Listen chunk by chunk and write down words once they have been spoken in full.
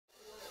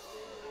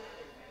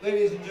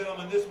Ladies and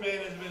gentlemen, this man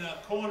has been a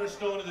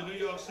cornerstone of the New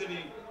York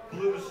City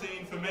blues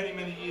scene for many,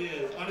 many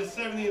years. On his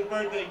 70th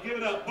birthday, give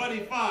it up, Buddy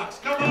Fox.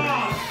 Come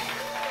on!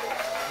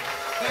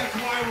 That's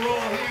why we're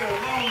all here.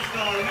 Lone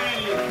Star,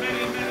 Manny, and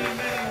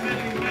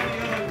many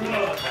other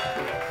clubs.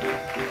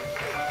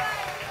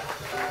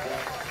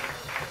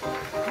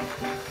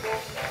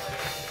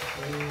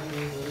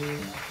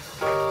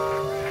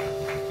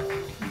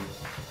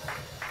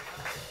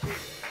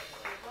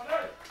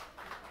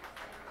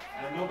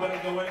 And nobody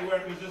go anywhere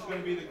because this is going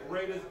to be the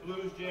greatest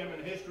blues jam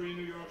in history in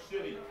New York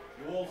City.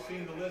 You all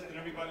seen the list and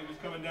everybody who's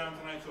coming down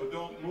tonight, so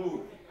don't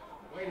move.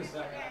 Wait a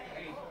second.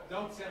 Hey,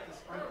 don't set the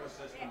sprinkler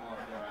system off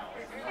there,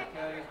 Allison,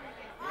 okay?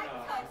 You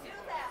know,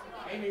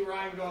 Amy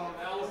Reingold,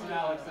 Allison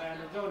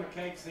Alexander doing a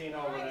cake scene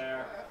over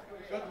there.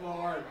 Good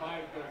Lord,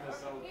 my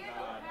goodness, oh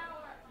God.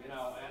 You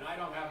know, and I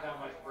don't have that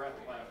much breath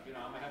left. You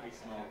know, I'm a heavy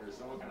smoker,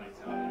 so what can I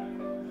tell you?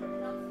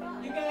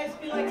 You guys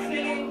feel like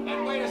singing?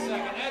 And wait a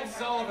second, Ed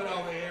Sullivan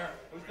over here,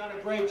 who's done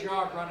a great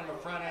job running the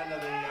front end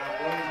of the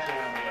blues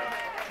jam here.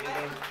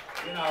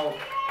 You know,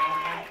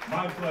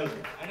 my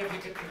pleasure. And if you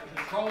can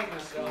control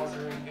yourselves,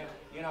 or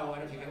you know,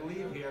 and if you can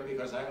leave here,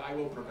 because I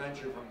will prevent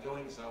you from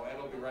doing so.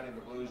 Ed will be running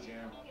the blues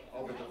jam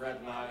over at the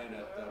Red Lion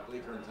at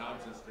Bleecker and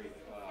Thompson Street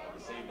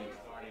this evening,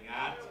 starting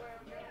at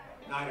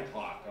 9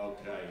 o'clock.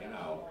 Okay, you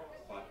know.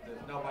 But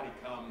if nobody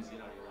comes, you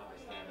know, you'll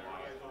understand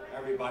why.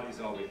 Everybody's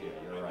over here.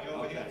 You're right.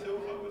 Okay.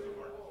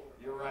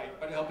 You're right,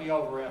 but he'll be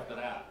over after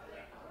that.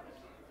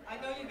 I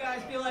know you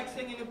guys feel like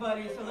singing to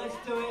Buddy, so let's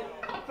do it.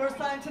 First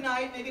time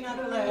tonight, maybe not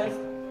the last.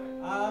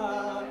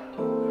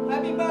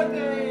 Happy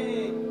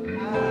birthday!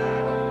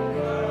 Happy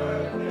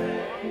birthday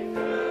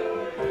to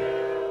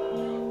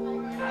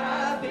you.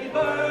 Happy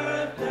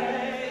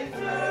birthday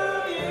to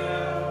you.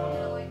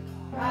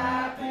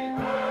 Happy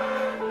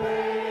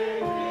birthday,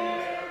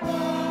 dear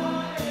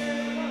Buddy.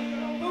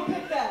 Who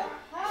picked that?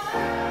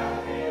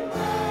 Happy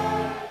birthday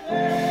to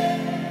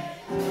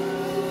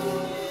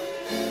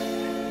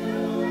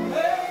you.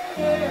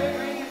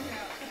 Hey.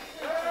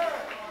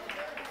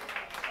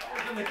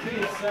 In the key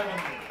of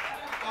 70.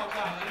 Oh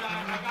God, I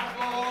gotta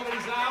blow all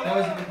these out. That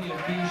was in the key of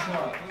B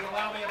sharp. Will you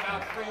allow me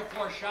about 3 or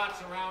 4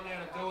 shots around there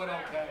to do it?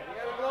 Okay. You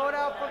gotta blow it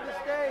out from the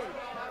stage.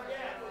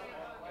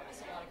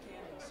 That's a lot of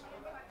candles.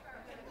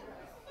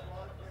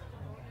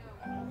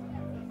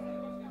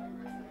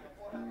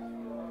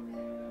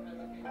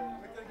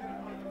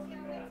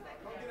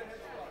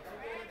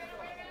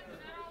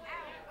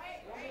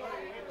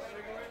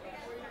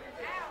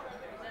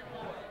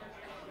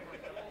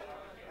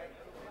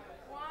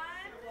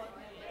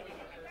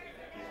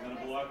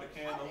 The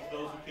candles,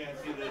 those who can't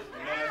see this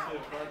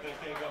massive birthday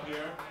cake up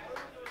here,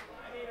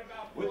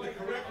 with the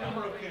correct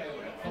number of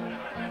candles. Get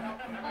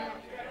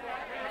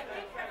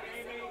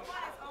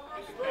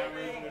the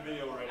cameras and the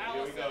video ready.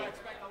 Here we go.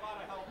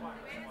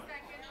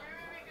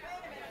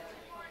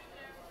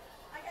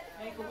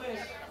 Make a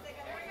wish.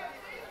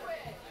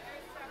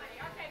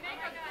 Okay,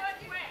 make a good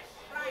wish.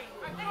 Right.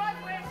 A good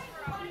wish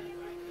for us.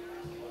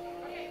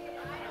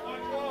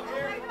 One call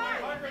here,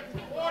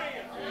 140.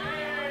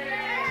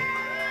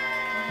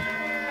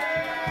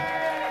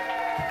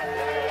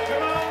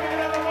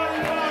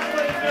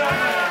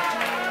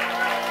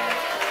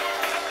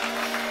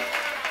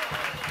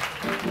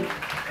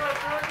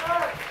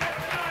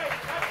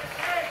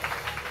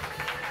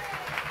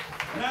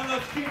 Now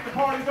let's keep the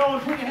party going.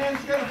 Put your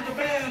hands together for the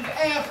band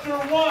after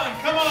 1.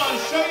 Come on,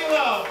 show your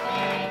love.